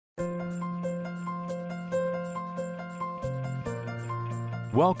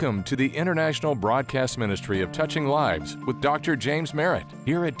Welcome to the International Broadcast Ministry of Touching Lives with Dr. James Merritt.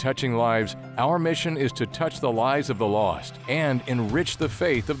 Here at Touching Lives, our mission is to touch the lives of the lost and enrich the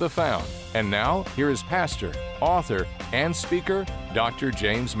faith of the found. And now, here is pastor, author, and speaker, Dr.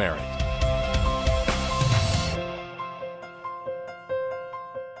 James Merritt.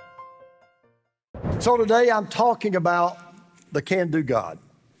 So today I'm talking about the can-do God.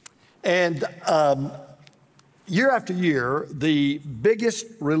 And year after year, the biggest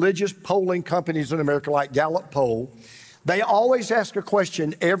religious polling companies in America, like Gallup Poll, they always ask a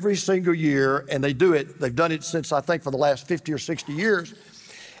question every single year, and they do it. They've done it since, I think, for the last 50 or 60 years.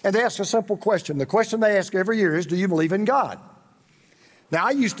 And they ask a simple question. The question they ask every year is, do you believe in God? Now,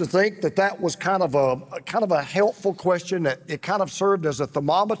 I used to think that that was kind of a helpful question, that it kind of served as a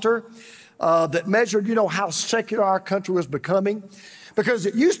thermometer that measured, how secular our country was becoming. Because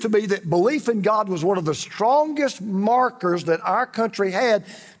it used to be that belief in God was one of the strongest markers that our country had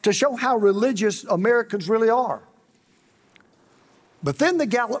to show how religious Americans really are. But then the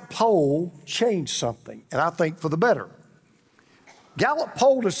Gallup poll changed something, and I think for the better. Gallup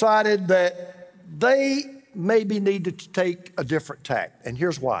poll decided that they maybe needed to take a different tack, and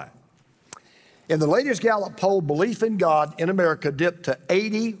here's why. In the latest Gallup poll, belief in God in America dipped to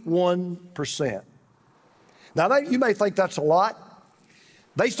 81%. Now, you may think that's a lot.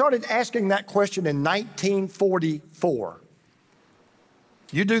 They started asking that question in 1944.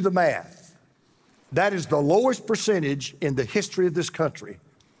 You do the math. That is the lowest percentage in the history of this country.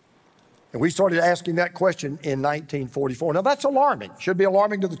 And we started asking that question in 1944. Now, that's alarming. Should be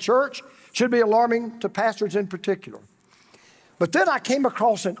alarming to the church. Should be alarming to pastors in particular. But then I came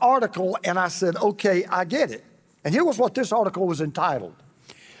across an article and I said, okay, I get it. And here was what this article was entitled.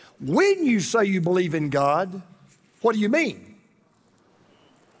 When you say you believe in God, what do you mean?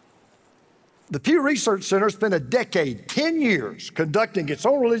 The Pew Research Center spent a decade, 10 years, conducting its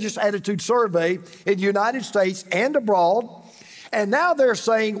own religious attitude survey in the United States and abroad. And now they're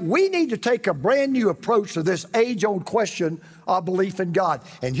saying we need to take a brand new approach to this age-old question of belief in God.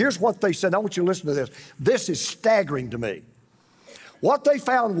 And here's what they said. I want you to listen to this. This is staggering to me. What they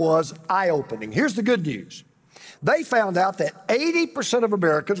found was eye-opening. Here's the good news. They found out that 80% of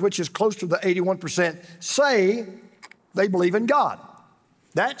Americans, which is close to the 81%, say they believe in God.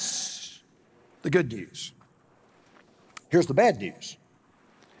 That's the good news. Here's the bad news.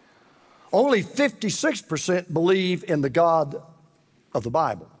 Only 56% believe in the God of the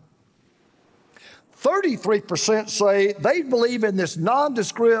Bible. 33% say they believe in this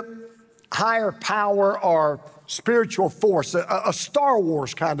nondescript higher power or spiritual force, a Star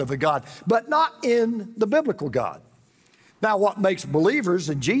Wars kind of a God, but not in the biblical God. Now, what makes believers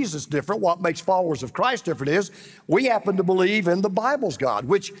in Jesus different, what makes followers of Christ different is we happen to believe in the Bible's God,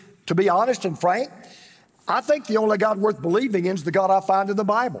 which, to be honest and frank, I think the only God worth believing in is the God I find in the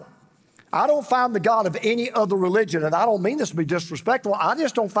Bible. I don't find the God of any other religion, and I don't mean this to be disrespectful, I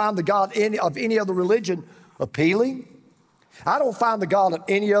just don't find the God of any other religion appealing. I don't find the God of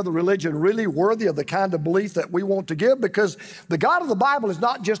any other religion really worthy of the kind of belief that we want to give, because the God of the Bible is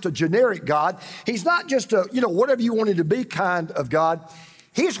not just a generic God. He's not just a, whatever you want him to be kind of God.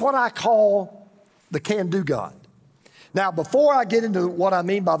 He's what I call the can-do God. Now, before I get into what I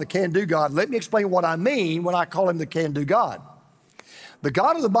mean by the can-do God, let me explain what I mean when I call him the can-do God. The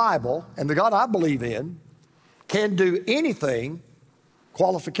God of the Bible, and the God I believe in, can do anything,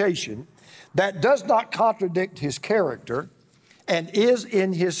 qualification, that does not contradict his character and is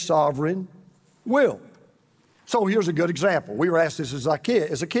in his sovereign will. So here's a good example. We were asked this as a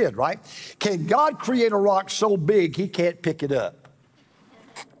kid, right? Can God create a rock so big he can't pick it up?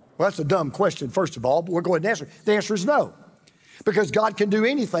 Well, that's a dumb question, first of all, but we'll go ahead and answer. The answer is no, because God can do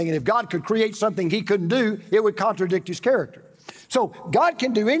anything, and if God could create something he couldn't do, it would contradict his character. So God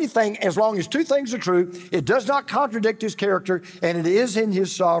can do anything as long as two things are true. It does not contradict his character, and it is in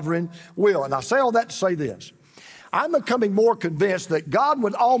his sovereign will. And I say all that to say this. I'm becoming more convinced that God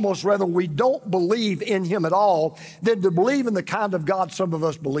would almost rather we don't believe in him at all than to believe in the kind of God some of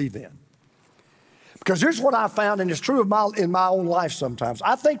us believe in. Because here's what I found, and it's true in my own life sometimes.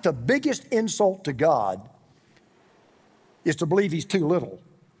 I think the biggest insult to God is to believe he's too little.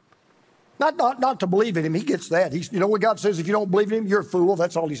 Not to believe in him. He gets that. You know what God says? If you don't believe in him, you're a fool.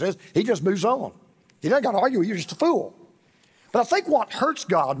 That's all he says. He just moves on. He doesn't got to argue. You're just a fool. But I think what hurts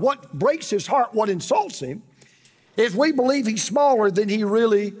God, what breaks his heart, what insults him, is we believe he's smaller than he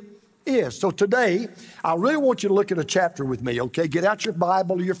really is. So today, I really want you to look at a chapter with me, okay? Get out your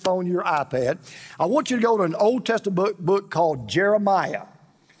Bible or your phone or your iPad. I want you to go to an Old Testament book called Jeremiah.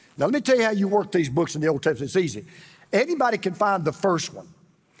 Now, let me tell you how you work these books in the Old Testament. It's easy. Anybody can find the first one.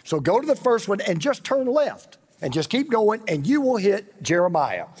 So go to the first one and just turn left. and just keep going, and you will hit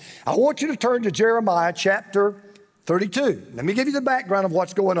Jeremiah. I want you to turn to Jeremiah chapter 32. Let me give you the background of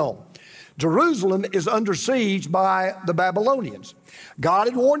what's going on. Jerusalem is under siege by the Babylonians. God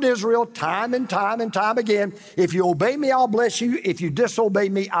had warned Israel time and time and time again, if you obey me, I'll bless you. If you disobey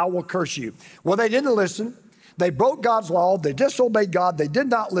me, I will curse you. Well, they didn't listen. They broke God's law. They disobeyed God. They did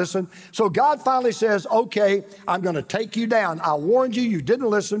not listen. So God finally says, okay, I'm going to take you down. I warned you. You didn't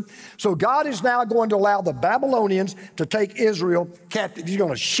listen. So God is now going to allow the Babylonians to take Israel captive. He's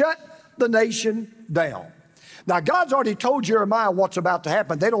going to shut the nation down. Now, God's already told Jeremiah what's about to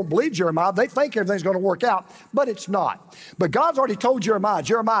happen. They don't believe Jeremiah. They think everything's going to work out, but it's not. But God's already told Jeremiah,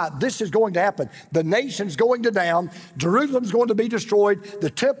 this is going to happen. The nation's going to down. Jerusalem's going to be destroyed.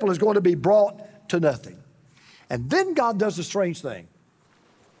 The temple is going to be brought to nothing. And then God does a strange thing.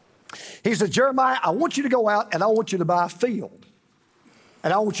 He said, Jeremiah, I want you to go out and I want you to buy a field.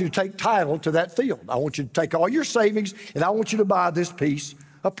 And I want you to take title to that field. I want you to take all your savings and I want you to buy this piece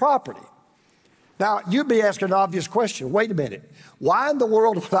of property. Now, you'd be asking an obvious question. Wait a minute. Why in the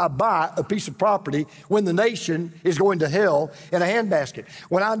world would I buy a piece of property when the nation is going to hell in a handbasket?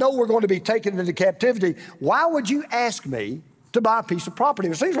 When I know we're going to be taken into captivity, why would you ask me to buy a piece of property?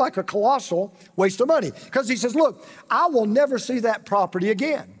 It seems like a colossal waste of money. Because he says, look, I will never see that property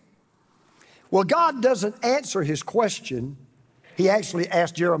again. Well, God doesn't answer his question. He actually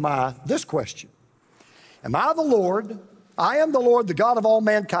asked Jeremiah this question. Am I the Lord? I am the Lord, the God of all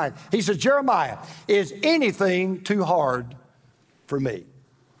mankind. He says, Jeremiah, is anything too hard for me?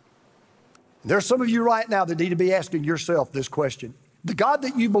 There's some of you right now that need to be asking yourself this question. The God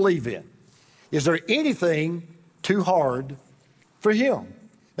that you believe in, is there anything too hard for him?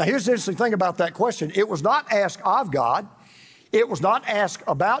 Now, here's the interesting thing about that question. It was not asked of God. It was not asked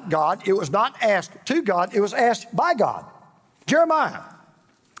about God. It was not asked to God. It was asked by God. Jeremiah,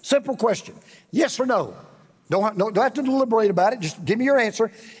 simple question. Yes or no? Don't have to deliberate about it. Just give me your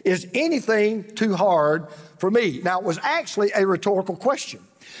answer. Is anything too hard for me? Now, it was actually a rhetorical question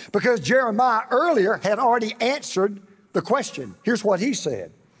because Jeremiah earlier had already answered the question. Here's what he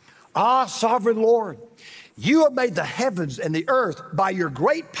said. Ah, sovereign Lord, you have made the heavens and the earth by your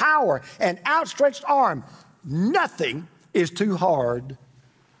great power and outstretched arm. Nothing is too hard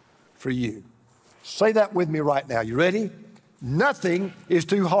for you. Say that with me right now. You ready? Nothing is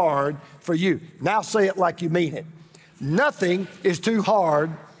too hard for you. Now say it like you mean it. Nothing is too hard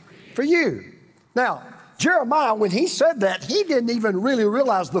for you. Now, Jeremiah, when he said that, he didn't even really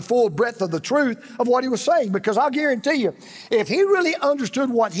realize the full breadth of the truth of what he was saying, because I'll guarantee you, if he really understood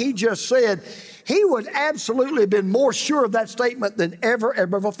what he just said, he would absolutely have been more sure of that statement than ever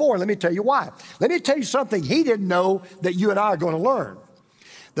before. Let me tell you why. Let me tell you something he didn't know that you and I are going to learn.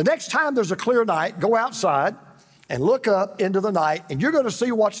 The next time there's a clear night, go outside and look up into the night, and you're going to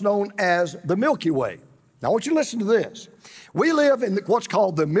see what's known as the Milky Way. Now, I want you to listen to this. We live in what's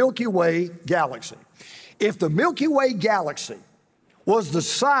called the Milky Way galaxy. If the Milky Way galaxy was the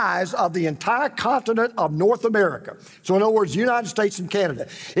size of the entire continent of North America, so in other words, the United States and Canada,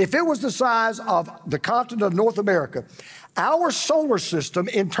 if it was the size of the continent of North America, our solar system,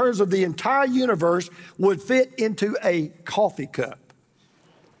 in terms of the entire universe, would fit into a coffee cup.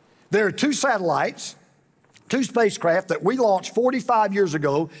 There are two satellites, two spacecraft that we launched 45 years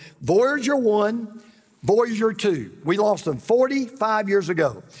ago, Voyager 1, Voyager 2. We launched them 45 years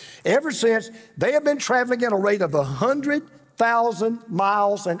ago. Ever since, they have been traveling at a rate of 100,000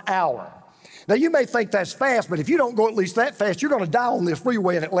 miles an hour. Now, you may think that's fast, but if you don't go at least that fast, you're going to die on this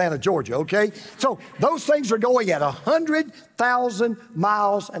freeway in Atlanta, Georgia, okay? So those things are going at 100,000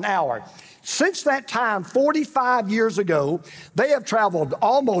 miles an hour. Since that time, 45 years ago, they have traveled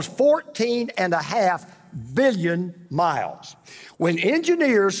almost 14.5 billion miles. When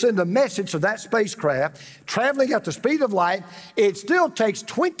engineers send a message to that spacecraft traveling at the speed of light, it still takes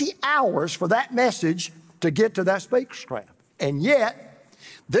 20 hours for that message to get to that spacecraft. And yet,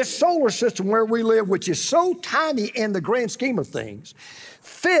 this solar system where we live, which is so tiny in the grand scheme of things,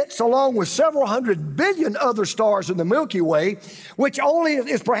 fits along with several hundred billion other stars in the Milky Way, which only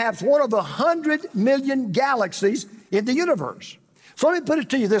is perhaps one of the 100 million galaxies in the universe. So let me put it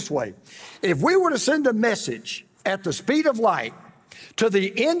to you this way. If we were to send a message at the speed of light to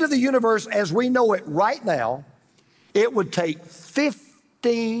the end of the universe as we know it right now, it would take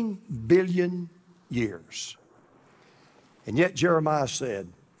 15 billion years. And yet Jeremiah said,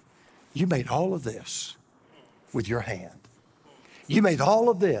 you made all of this with your hand. You made all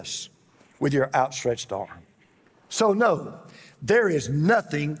of this with your outstretched arm. So no, there is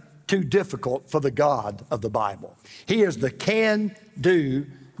nothing too difficult for the God of the Bible. He is the can-do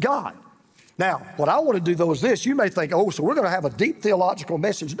God. Now, what I want to do though is this. You may think, oh, so we're going to have a deep theological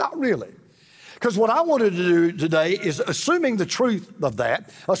message. Not really. Because what I wanted to do today is, assuming the truth of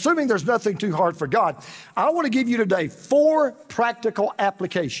that, assuming there's nothing too hard for God, I want to give you today 4 practical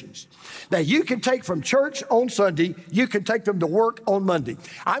applications that you can take from church on Sunday, you can take them to work on Monday.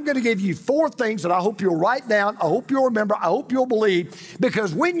 I'm going to give you 4 things that I hope you'll write down, I hope you'll remember, I hope you'll believe,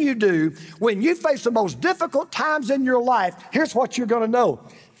 because when you do, when you face the most difficult times in your life, here's what you're going to know.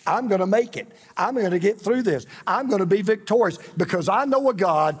 I'm going to make it. I'm going to get through this. I'm going to be victorious because I know a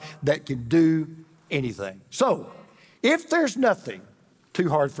God that can do anything. So, if there's nothing too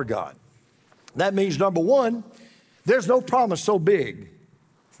hard for God, that means, number 1, there's no promise so big,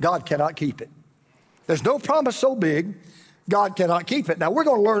 God cannot keep it. There's no promise so big, God cannot keep it. Now, we're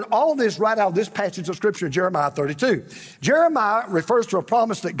going to learn all this right out of this passage of Scripture in Jeremiah 32. Jeremiah refers to a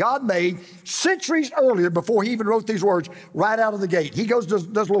promise that God made centuries earlier before he even wrote these words right out of the gate. He goes, does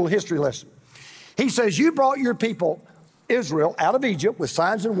a little history lesson. He says, you brought your people, Israel, out of Egypt with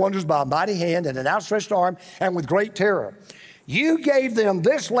signs and wonders by a mighty hand and an outstretched arm and with great terror. You gave them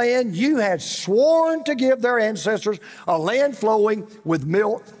this land you had sworn to give their ancestors, a land flowing with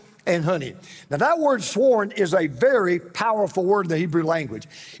milk and honey. Now, that word sworn is a very powerful word in the Hebrew language.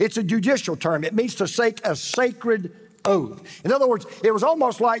 It's a judicial term. It means to take a sacred oath. In other words, it was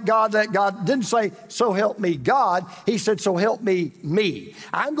almost like God didn't say, so help me God. He said, so help me.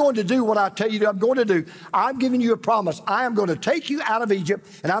 I'm going to do what I tell you I'm going to do. I'm giving you a promise. I am going to take you out of Egypt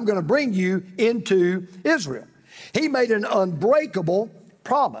and I'm going to bring you into Israel. He made an unbreakable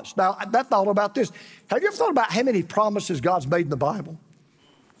promise. Now, I thought about this. Have you ever thought about how many promises God's made in the Bible?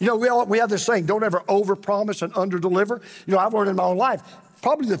 You know, we have this saying, don't ever overpromise and underdeliver. You know, I've learned in my own life,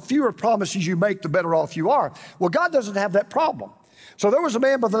 probably the fewer promises you make, the better off you are. Well, God doesn't have that problem. So there was a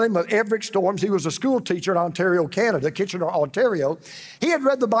man by the name of Everett Storms. He was a school teacher in Ontario, Canada, Kitchener, Ontario. He had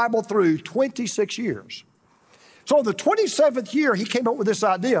read the Bible through 26 years. So in the 27th year, he came up with this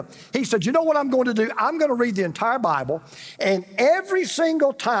idea. He said, you know what I'm going to do? I'm going to read the entire Bible, and every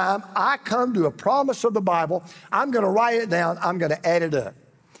single time I come to a promise of the Bible, I'm going to write it down, I'm going to add it up.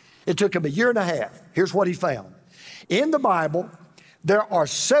 It took him a year and a half. Here's what he found. In the Bible, there are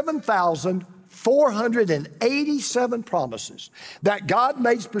 7,487 promises that God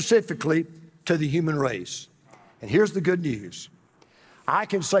made specifically to the human race. And here's the good news. I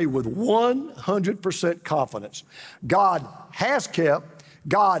can say with 100% confidence, God has kept,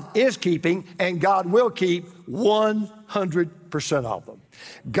 God is keeping, and God will keep 100% of them.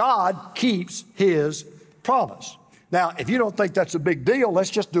 God keeps His promise. Now, if you don't think that's a big deal, let's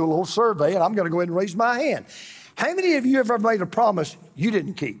just do a little survey, and I'm going to go ahead and raise my hand. How many of you have ever made a promise you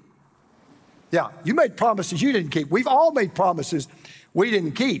didn't keep? Yeah, you made promises you didn't keep. We've all made promises we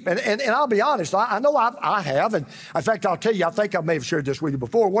didn't keep. And I'll be honest, I know I have. And in fact, I'll tell you, I think I may have shared this with you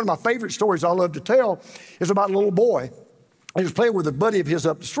before. One of my favorite stories I love to tell is about a little boy. He was playing with a buddy of his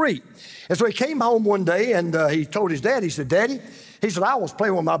up the street. And so he came home one day and he told his dad, he said, Daddy, he said, I was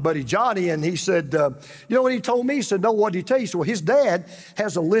playing with my buddy Johnny, and he said, you know what he told me? He said, no, what did he tell you? He said, well, his dad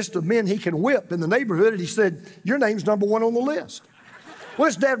has a list of men he can whip in the neighborhood, and he said, your name's number 1 on the list. Well,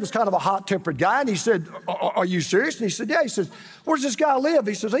 his dad was kind of a hot-tempered guy, and he said, are you serious? And he said, yeah. He says, where does this guy live?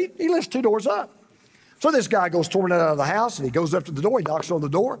 He says, he lives 2 doors up. So this guy goes storming out of the house, and he goes up to the door, he knocks on the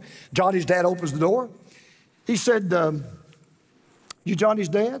door. Johnny's dad opens the door. He said, you Johnny's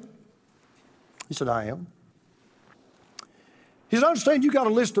dad? He said, I am. He said, I understand you got a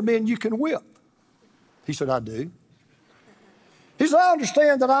list of men you can whip. He said, I do. He said, I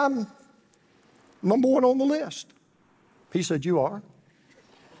understand that I'm number 1 on the list. He said, you are.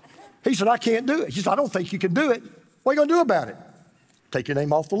 He said, I can't do it. He said, I don't think you can do it. What are you going to do about it? Take your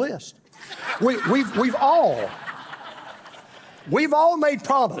name off the list. We've all made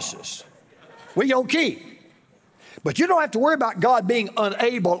promises we don't keep. But you don't have to worry about God being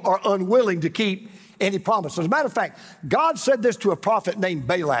unable or unwilling to keep any promise. As a matter of fact, God said this to a prophet named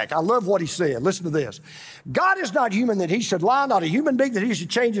Balak. I love what he said. Listen to this. God is not human that he should lie, not a human being that he should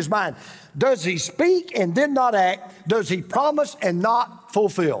change his mind. Does he speak and then not act? Does he promise and not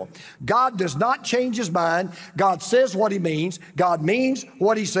fulfill? God does not change his mind. God says what he means. God means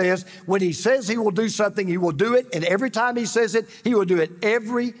what he says. When he says he will do something, he will do it. And every time he says it, he will do it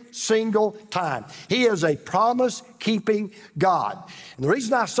every single time. He is a promise-keeping God. And the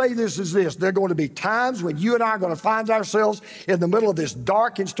reason I say this is this. There are going to be times when you and I are going to find ourselves in the middle of this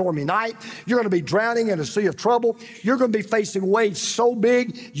dark and stormy night. You're going to be drowning in a sea of trouble. You're going to be facing waves so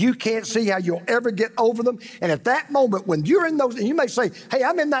big you can't see how you'll ever get over them. And at that moment, when you're in those, and you may say, hey,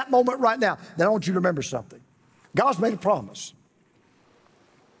 I'm in that moment right now. Then I want you to remember something. God's made a promise.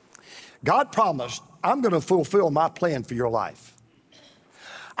 God promised, I'm going to fulfill my plan for your life.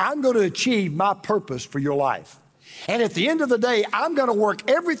 I'm going to achieve my purpose for your life. And at the end of the day, I'm going to work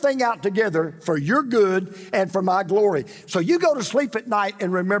everything out together for your good and for my glory. So you go to sleep at night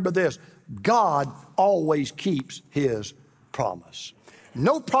and remember this: God always keeps his promise.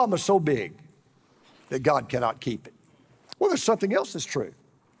 No promise so big that God cannot keep it. Well, there's something else that's true.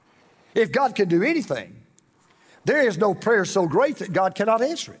 If God can do anything, there is no prayer so great that God cannot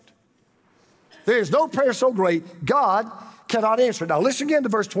answer it. There is no prayer so great, God cannot answer it. Now listen again to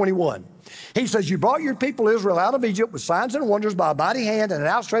verse 21. He says, you brought your people Israel out of Egypt with signs and wonders by a mighty hand and an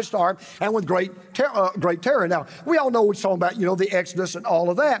outstretched arm and with great terror. Now, we all know what he's talking about, the Exodus and all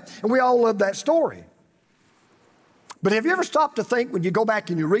of that. And we all love that story. But have you ever stopped to think, when you go back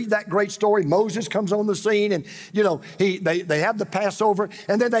and you read that great story, Moses comes on the scene and, they have the Passover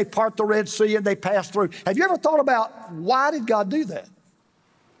and then they part the Red Sea and they pass through. Have you ever thought about, why did God do that?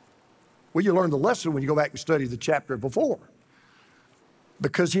 Well, you learn the lesson when you go back and study the chapter before.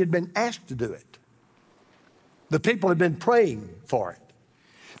 Because he had been asked to do it. The people had been praying for it.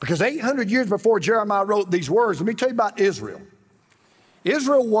 Because 800 years before Jeremiah wrote these words, let me tell you about Israel.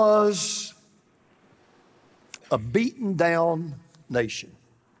 Israel was a beaten down nation.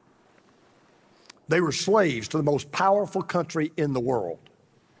 They were slaves to the most powerful country in the world.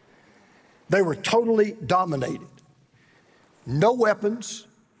 They were totally dominated. No weapons,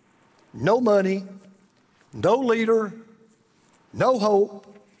 no money, no leader, no hope.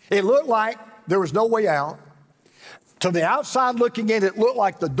 It looked like there was no way out. To the outside looking in, it looked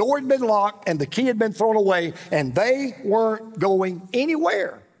like the door had been locked and the key had been thrown away and they weren't going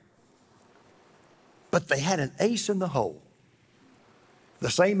anywhere. But they had an ace in the hole. The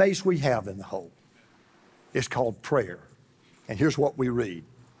same ace we have in the hole. It's called prayer. And here's what we read.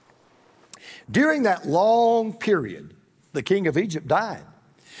 During that long period, the king of Egypt died.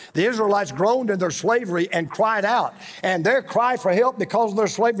 The Israelites groaned in their slavery and cried out. And their cry for help because of their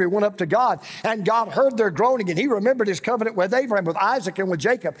slavery went up to God. And God heard their groaning, and he remembered his covenant with Abraham, with Isaac, and with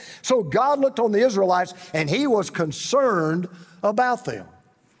Jacob. So God looked on the Israelites, and he was concerned about them.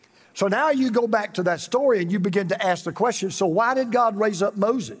 So now you go back to that story, and you begin to ask the question, so why did God raise up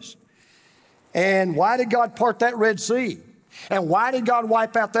Moses? And why did God part that Red Sea? And why did God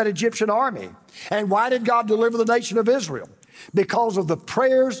wipe out that Egyptian army? And why did God deliver the nation of Israel? Because of the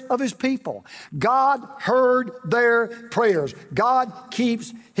prayers of his people. God heard their prayers. God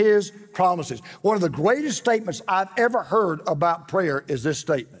keeps his promises. One of the greatest statements I've ever heard about prayer is this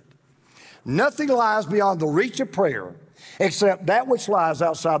statement: nothing lies beyond the reach of prayer except that which lies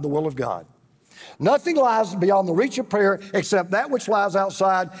outside the will of God. Nothing lies beyond the reach of prayer except that which lies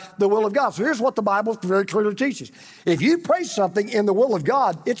outside the will of God. So here's what the Bible very clearly teaches. If you pray something in the will of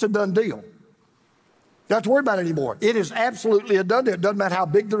God, it's a done deal. You don't have to worry about it anymore. It is absolutely a done deal. It doesn't matter how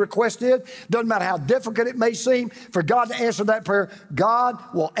big the request is. Doesn't matter how difficult it may seem. For God to answer that prayer, God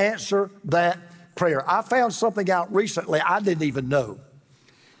will answer that prayer. I found something out recently I didn't even know.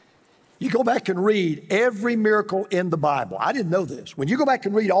 You go back and read every miracle in the Bible. I didn't know this. When you go back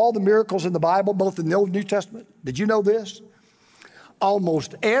and read all the miracles in the Bible, both in the Old and New Testament, did you know this?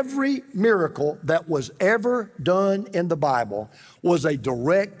 Almost every miracle that was ever done in the Bible was a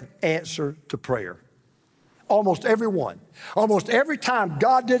direct answer to prayer. Almost every one. Almost every time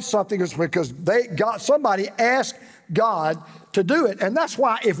God did something, it was because somebody asked God to do it. And that's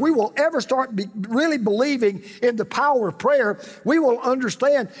why if we will ever start really believing in the power of prayer, we will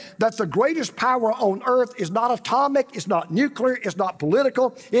understand that the greatest power on earth is not atomic, it's not nuclear, it's not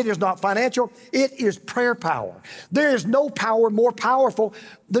political, it is not financial, it is prayer power. There is no power more powerful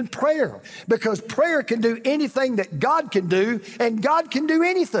than prayer, because prayer can do anything that God can do, and God can do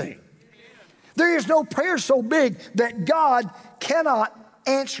anything. There is no prayer so big that God cannot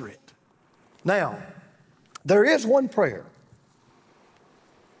answer it. Now, there is one prayer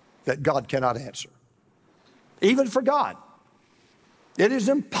that God cannot answer. Even for God. It is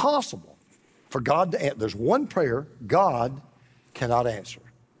impossible for God to answer. There's one prayer God cannot answer.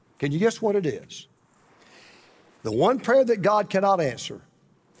 Can you guess what it is? The one prayer that God cannot answer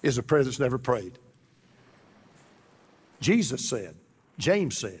is a prayer that's never prayed. Jesus said,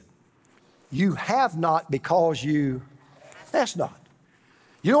 James said, you have not because you ask not.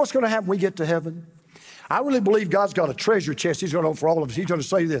 You know what's going to happen when we get to heaven? I really believe God's got a treasure chest He's going to open for all of us. He's going to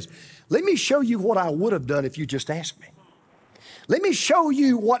say this: let me show you what I would have done if you just asked me. Let me show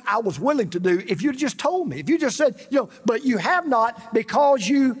you what I was willing to do if you just told me. If you just said, but you have not because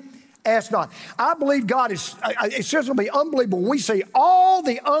you ask not. I believe God is, it's just going to be unbelievable when we see all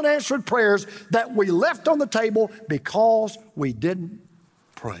the unanswered prayers that we left on the table because we didn't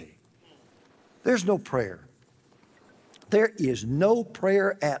pray. There's no prayer. There is no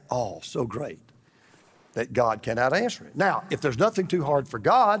prayer at all so great that God cannot answer it. Now, if there's nothing too hard for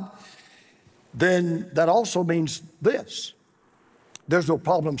God, then that also means this. There's no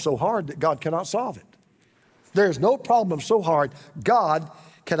problem so hard that God cannot solve it. There's no problem so hard God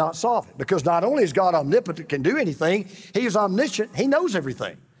cannot solve it. Because not only is God omnipotent, can do anything, He is omniscient, He knows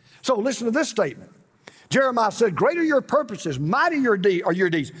everything. So listen to this statement. Jeremiah said, greater your purposes, mightier are your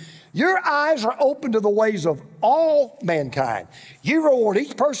deeds. Your eyes are open to the ways of all mankind. You reward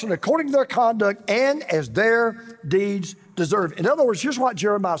each person according to their conduct and as their deeds deserve. In other words, here's what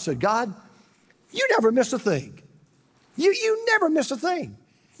Jeremiah said. God, you never miss a thing. You never miss a thing.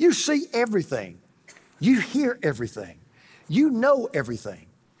 You see everything. You hear everything. You know everything.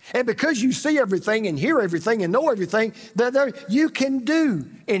 And because you see everything and hear everything and know everything, you can do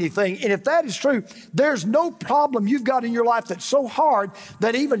anything. And if that is true, there's no problem you've got in your life that's so hard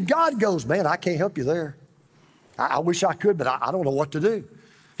that even God goes, man, I can't help you there. I wish I could, but I don't know what to do.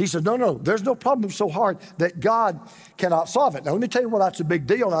 He said, no, there's no problem so hard that God cannot solve it. Now, let me tell you why that's a big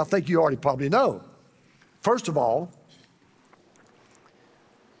deal, and I think you already probably know. First of all,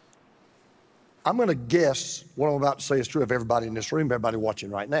 I'm going to guess what I'm about to say is true of everybody in this room, everybody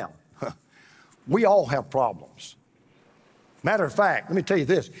watching right now. We all have problems. Matter of fact, let me tell you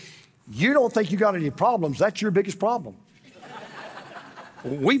this. You don't think you got any problems, that's your biggest problem.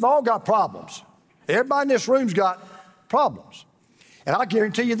 We've all got problems. Everybody in this room's got problems. And I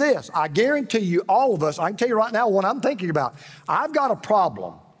guarantee you this. I guarantee you, all of us, I can tell you right now what I'm thinking about. I've got a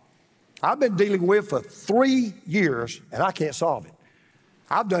problem I've been dealing with for 3 years, and I can't solve it.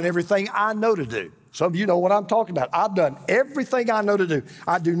 I've done everything I know to do. Some of you know what I'm talking about. I've done everything I know to do.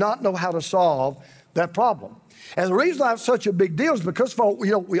 I do not know how to solve that problem. And the reason that's such a big deal is because,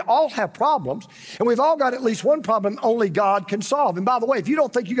 we all have problems, and we've all got at least one problem only God can solve. And by the way, if you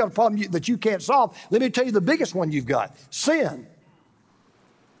don't think you got a problem that you can't solve, let me tell you the biggest one you've got: sin.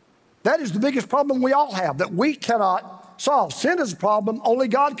 That is the biggest problem we all have that we cannot solve. Sin is a problem only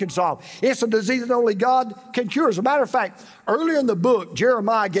God can solve. It's a disease that only God can cure. As a matter of fact, earlier in the book,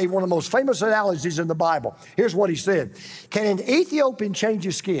 Jeremiah gave one of the most famous analogies in the Bible. Here's what he said. Can an Ethiopian change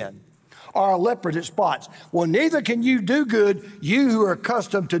his skin, or a leopard its spots? Well, neither can you do good, you who are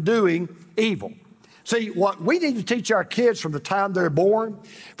accustomed to doing evil. See, what we need to teach our kids from the time they're born,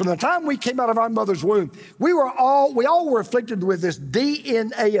 from the time we came out of our mother's womb, we all were afflicted with this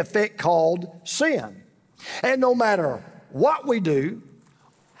DNA effect called sin. And no matter what we do,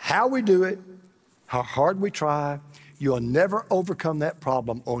 how we do it, how hard we try, you'll never overcome that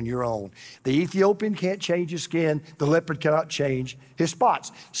problem on your own. The Ethiopian can't change his skin. The leopard cannot change his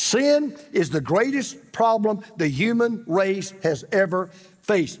spots. Sin is the greatest problem the human race has ever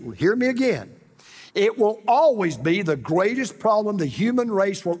faced. Hear me again. It will always be the greatest problem the human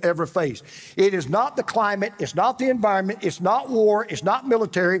race will ever face. It is not the climate, it's not the environment, it's not war, it's not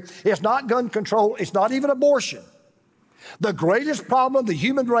military, it's not gun control, it's not even abortion. The greatest problem the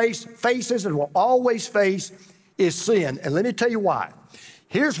human race faces and will always face is sin. And let me tell you why.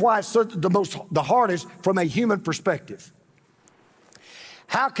 Here's why it's the hardest from a human perspective.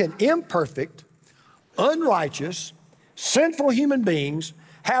 How can imperfect, unrighteous, sinful human beings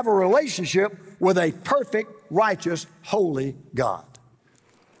have a relationship with a perfect, righteous, holy God?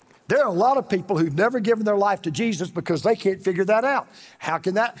 There are a lot of people who've never given their life to Jesus because they can't figure that out. How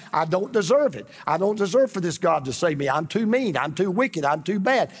can that? I don't deserve it. I don't deserve for this God to save me. I'm too mean. I'm too wicked. I'm too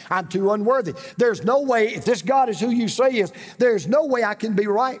bad. I'm too unworthy. There's no way, if this God is who you say he is, there's no way I can be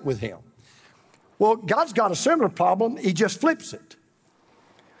right with him. Well, God's got a similar problem. He just flips it.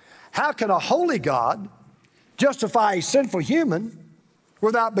 How can a holy God justify a sinful human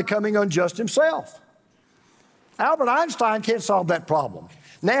without becoming unjust himself? Albert Einstein can't solve that problem.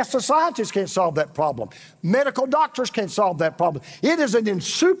 NASA scientists can't solve that problem. Medical doctors can't solve that problem. It is an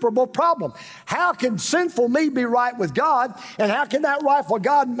insuperable problem. How can sinful me be right with God? And how can that rightful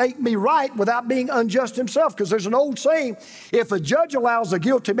God make me right without being unjust himself? Because there's an old saying, if a judge allows a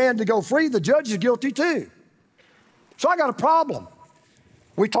guilty man to go free, the judge is guilty too. So I got a problem.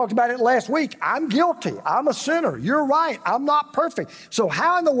 We talked about it last week. I'm guilty. I'm a sinner. You're right. I'm not perfect. So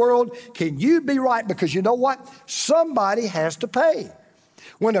how in the world can you be right? Because you know what? Somebody has to pay.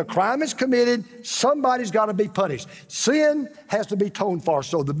 When a crime is committed, somebody's got to be punished. Sin has to be atoned for.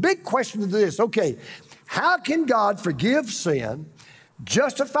 So the big question is this, okay, how can God forgive sin,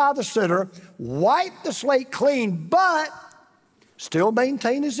 justify the sinner, wipe the slate clean, but still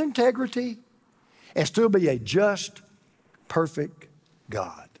maintain his integrity and still be a just, perfect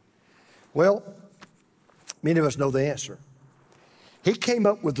God? Well, many of us know the answer. He came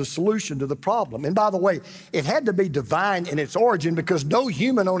up with the solution to the problem. And by the way, it had to be divine in its origin because no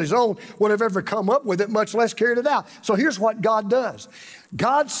human on his own would have ever come up with it, much less carried it out. So here's what God does.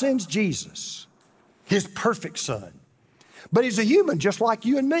 God sends Jesus, his perfect son. But he's a human just like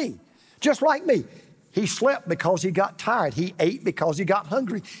you and me, just like me. He slept because he got tired. He ate because he got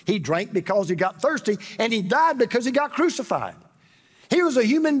hungry. He drank because he got thirsty. And he died because he got crucified. He was a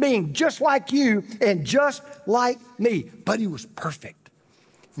human being just like you and just like me. But he was perfect.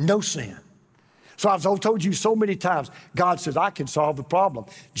 No sin. So I've told you so many times, God says, I can solve the problem.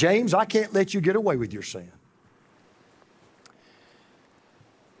 James, I can't let you get away with your sin.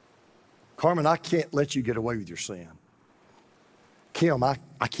 Carmen, I can't let you get away with your sin. Kim, I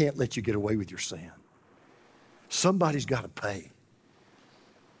can't let you get away with your sin. Somebody's got to pay.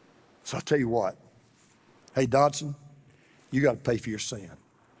 So I'll tell you what. Hey, Dodson, you got to pay for your sin.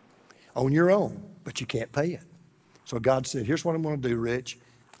 On your own, but you can't pay it. So God said, here's what I'm going to do, Rich.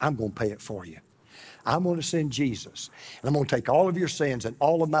 I'm going to pay it for you. I'm going to send Jesus. And I'm going to take all of your sins and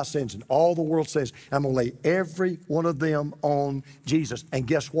all of my sins and all the world's sins. And I'm going to lay every one of them on Jesus. And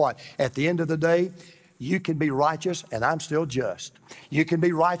guess what? At the end of the day, you can be righteous and I'm still just. You can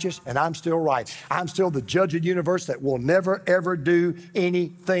be righteous and I'm still right. I'm still the judge of the universe that will never, ever do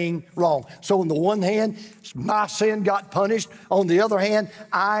anything wrong. So on the one hand, my sin got punished. On the other hand,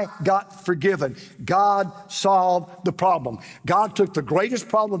 I got forgiven. God solved the problem. God took the greatest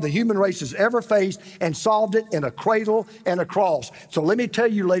problem the human race has ever faced and solved it in a cradle and a cross. So let me tell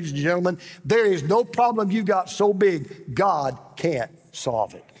you, ladies and gentlemen, there is no problem you've got so big, God can't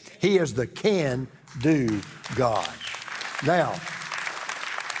solve it. He is the can-do God. Now,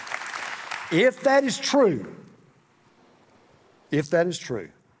 if that is true,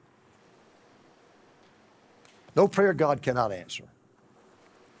 no prayer God cannot answer.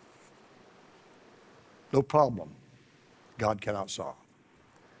 No problem God cannot solve.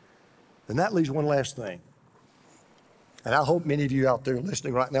 And that leaves one last thing. And I hope many of you out there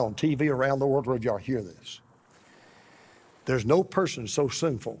listening right now on TV around the world, wherever y'all hear this. There's no person so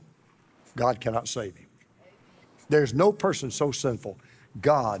sinful, God cannot save him. There's no person so sinful,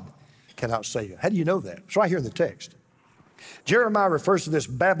 God cannot save him. How do you know that? It's right here in the text. Jeremiah refers to this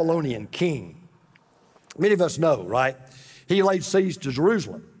Babylonian king. Many of us know, right? He laid siege to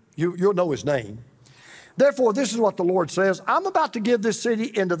Jerusalem. You'll know his name. Therefore, this is what the Lord says. I'm about to give this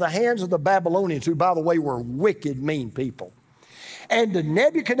city into the hands of the Babylonians, who, by the way, were wicked, mean people. And to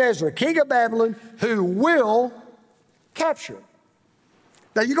Nebuchadnezzar, king of Babylon, who will capture it.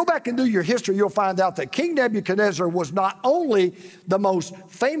 Now, you go back and do your history, you'll find out that King Nebuchadnezzar was not only the most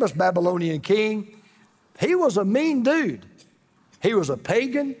famous Babylonian king, he was a mean dude. He was a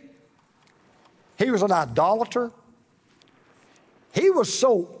pagan. He was an idolater. He was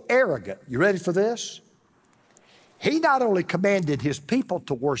so arrogant. You ready for this? He not only commanded his people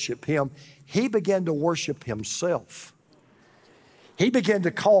to worship him, he began to worship himself. He began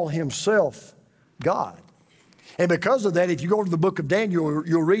to call himself God. And because of that, if you go to the book of Daniel,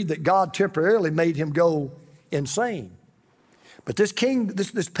 you'll read that God temporarily made him go insane. But this king,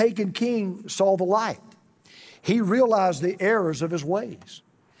 this pagan king saw the light. He realized the errors of his ways.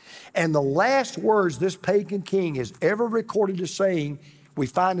 And the last words this pagan king is ever recorded as saying, we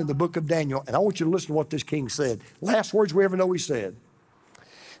find in the book of Daniel. And I want you to listen to what this king said. Last words we ever know he said.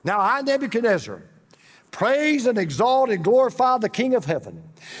 Now I, Nebuchadnezzar, praise and exalt and glorify the King of heaven,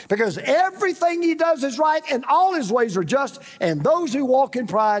 because everything he does is right and all his ways are just, and those who walk in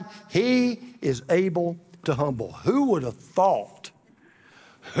pride, he is able to humble. Who would have thought?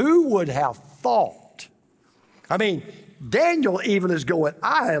 Who would have thought? I mean, Daniel even is going,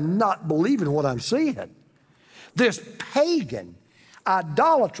 I am not believing what I'm seeing. This pagan,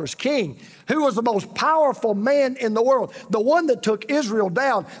 idolatrous king who was the most powerful man in the world, the one that took Israel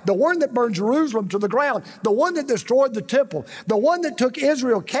down, the one that burned Jerusalem to the ground, the one that destroyed the temple, the one that took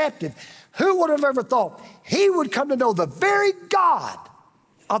Israel captive. Who would have ever thought he would come to know the very God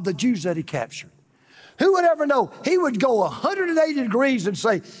of the Jews that he captured? Who would ever know he would go 180 degrees and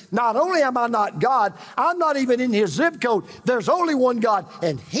say, not only am I not God, I'm not even in his zip code. There's only one God,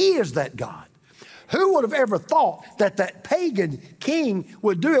 and he is that God. Who would have ever thought that that pagan king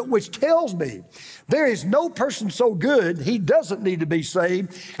would do it, which tells me there is no person so good he doesn't need to be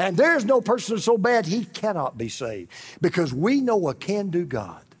saved, and there is no person so bad he cannot be saved, because we know a can-do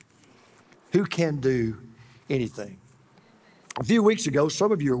God who can do anything. A few weeks ago,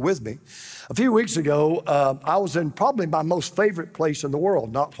 some of you are with me. A few weeks ago, I was in probably my most favorite place in the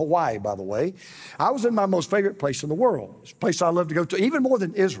world, not Hawaii, by the way. I was in my most favorite place in the world. It's a place I love to go to, even more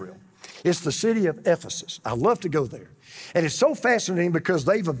than Israel. It's the city of Ephesus. I love to go there. And it's so fascinating because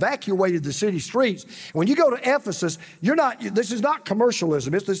they've evacuated the city streets. When you go to Ephesus, this is not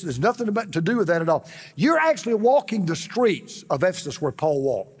commercialism. There's nothing to do with that at all. You're actually walking the streets of Ephesus where Paul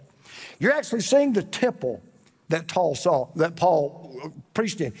walked. You're actually seeing the temple that Paul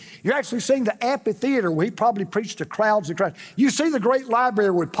preached in. You're actually seeing the amphitheater where he probably preached to crowds and crowds. You see the great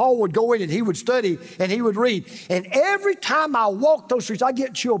library where Paul would go in and he would study and he would read. And every time I walk those streets, I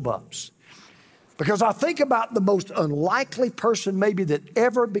get chill bumps. Because I think about the most unlikely person maybe that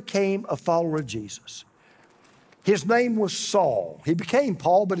ever became a follower of Jesus. His name was Saul. He became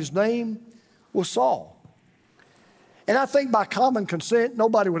Paul, but his name was Saul. And I think by common consent,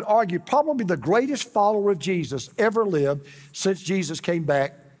 nobody would argue, probably the greatest follower of Jesus ever lived since Jesus came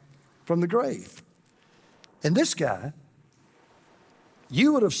back from the grave. And this guy,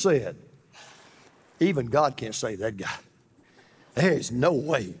 you would have said, even God can't save that guy. There is no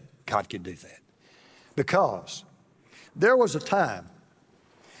way God can do that. Because there was a time,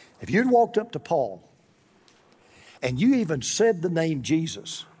 if you'd walked up to Paul and you even said the name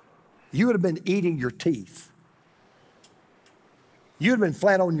Jesus, you would have been eating your teeth. You'd have been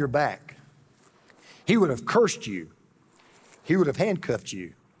flat on your back. He would have cursed you. He would have handcuffed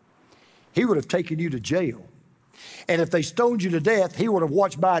you. He would have taken you to jail. And if they stoned you to death, he would have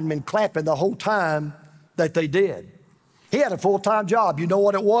watched by and been clapping the whole time that they did. He had a full-time job. You know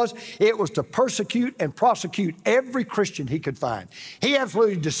what it was? It was to persecute and prosecute every Christian he could find. He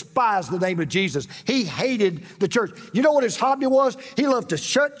absolutely despised the name of Jesus. He hated the church. You know what his hobby was? He loved to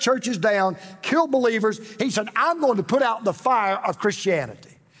shut churches down, kill believers. He said, I'm going to put out the fire of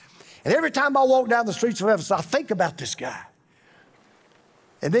Christianity. And every time I walk down the streets of Ephesus, I think about this guy.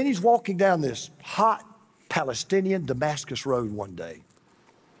 And then he's walking down this hot Palestinian Damascus road one day.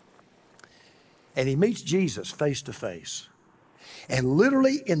 And he meets Jesus face to face. And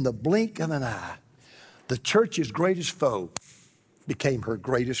literally in the blink of an eye, the church's greatest foe became her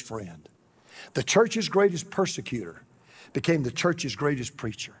greatest friend. The church's greatest persecutor became the church's greatest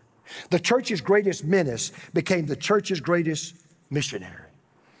preacher. The church's greatest menace became the church's greatest missionary.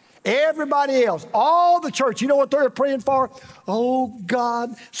 Everybody else, all the church, you know what they're praying for? Oh,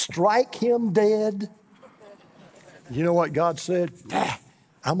 God, strike him dead. You know what God said?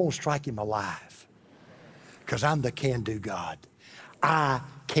 I'm going to strike him alive. Because I'm the can-do God. I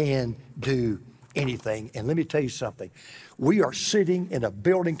can do anything. And let me tell you something. We are sitting in a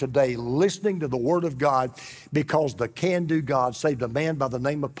building today listening to the Word of God because the can-do God saved a man by the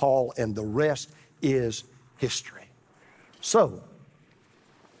name of Paul, and the rest is history. So,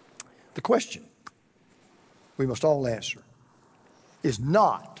 the question we must all answer is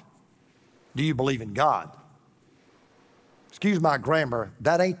not, do you believe in God? Excuse my grammar,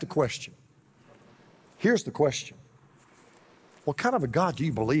 that ain't the question. Here's the question. What kind of a God do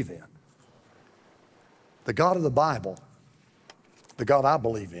you believe in? The God of the Bible, the God I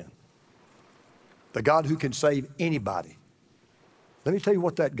believe in, the God who can save anybody. Let me tell you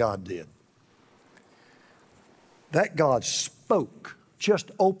what that God did. That God spoke,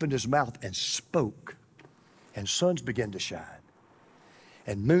 just opened his mouth and spoke, and suns began to shine,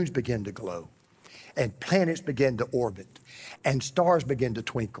 and moons began to glow, and planets began to orbit, and stars began to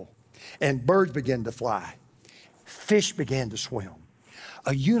twinkle, and birds began to fly. Fish began to swim.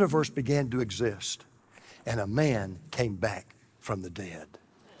 A universe began to exist. And a man came back from the dead.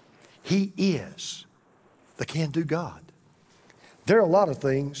 He is the can-do God. There are a lot of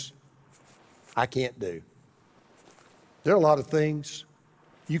things I can't do. There are a lot of things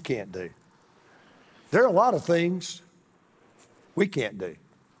you can't do. There are a lot of things we can't do.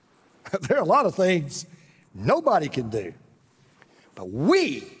 There are a lot of things nobody can do. But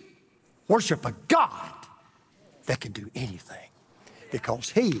we worship a God that can do anything because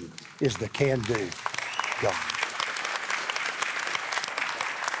he is the can-do God.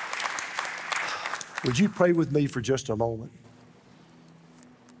 Would you pray with me for just a moment?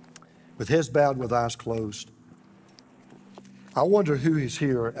 With heads bowed, with eyes closed. I wonder who is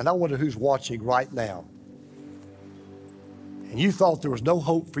here, and I wonder who's watching right now. And you thought there was no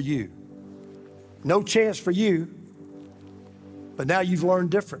hope for you, no chance for you, but now you've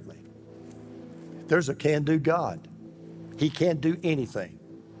learned differently. There's a can-do God. He can do anything.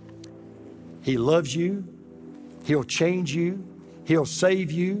 He loves you. He'll change you. He'll save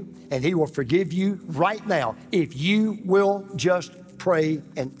you. And he will forgive you right now if you will just pray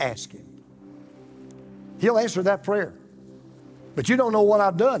and ask him. He'll answer that prayer. But you don't know what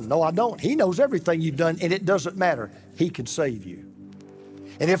I've done. No, I don't. He knows everything you've done, and it doesn't matter. He can save you.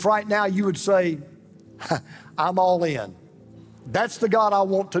 And if right now you would say, I'm all in. That's the God I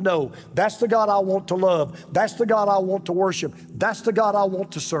want to know. That's the God I want to love. That's the God I want to worship. That's the God I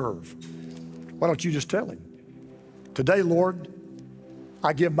want to serve. Why don't you just tell him? Today, Lord,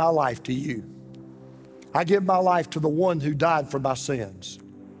 I give my life to you. I give my life to the one who died for my sins.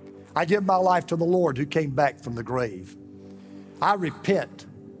 I give my life to the Lord who came back from the grave. I repent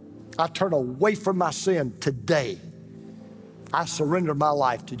I turn away from my sin today. I surrender my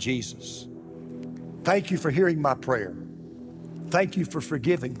life to Jesus. Thank you for hearing my prayer. Thank you for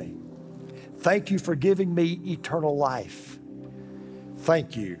forgiving me. Thank you for giving me eternal life.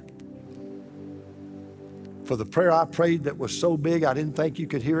 Thank you for the prayer I prayed that was so big I didn't think you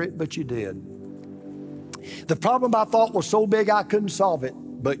could hear it, but you did. The problem I thought was so big I couldn't solve it,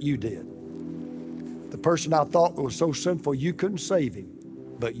 but you did. The person I thought was so sinful you couldn't save him,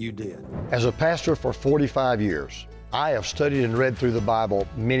 but you did. As a pastor for 45 years, I have studied and read through the Bible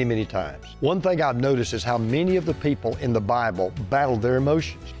many, many times. One thing I've noticed is how many of the people in the Bible battled their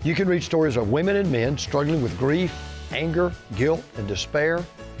emotions. You can read stories of women and men struggling with grief, anger, guilt, and despair,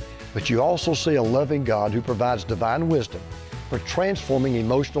 but you also see a loving God who provides divine wisdom for transforming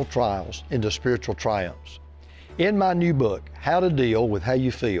emotional trials into spiritual triumphs. In my new book, How to Deal with How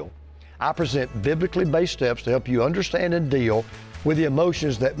You Feel, I present biblically based steps to help you understand and deal with the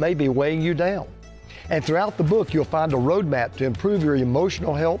emotions that may be weighing you down. And throughout the book, you'll find a roadmap to improve your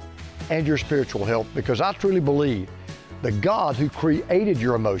emotional health and your spiritual health, because I truly believe the God who created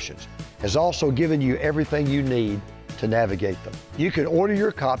your emotions has also given you everything you need to navigate them. You can order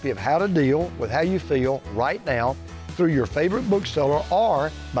your copy of How to Deal with How You Feel right now through your favorite bookseller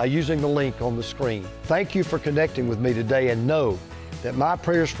or by using the link on the screen. Thank you for connecting with me today, and know that my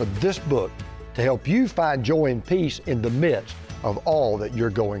prayers for this book to help you find joy and peace in the midst of all that you're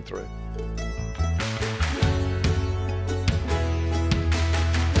going through.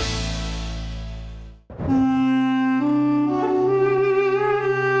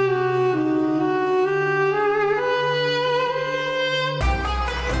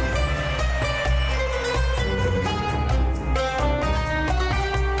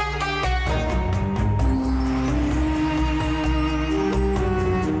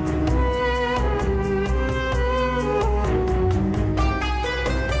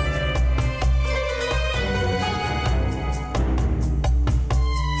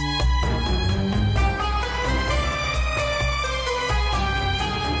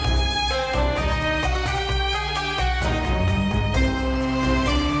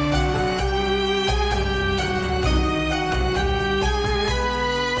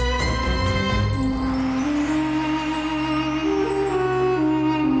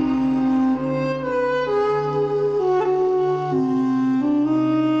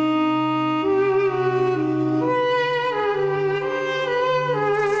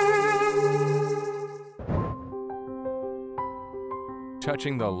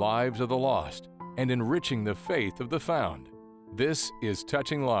 Touching the lives of the lost and enriching the faith of the found. This is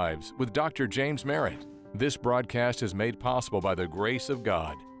Touching Lives with Dr. James Merritt. This broadcast is made possible by the grace of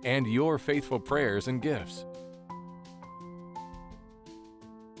God and your faithful prayers and gifts.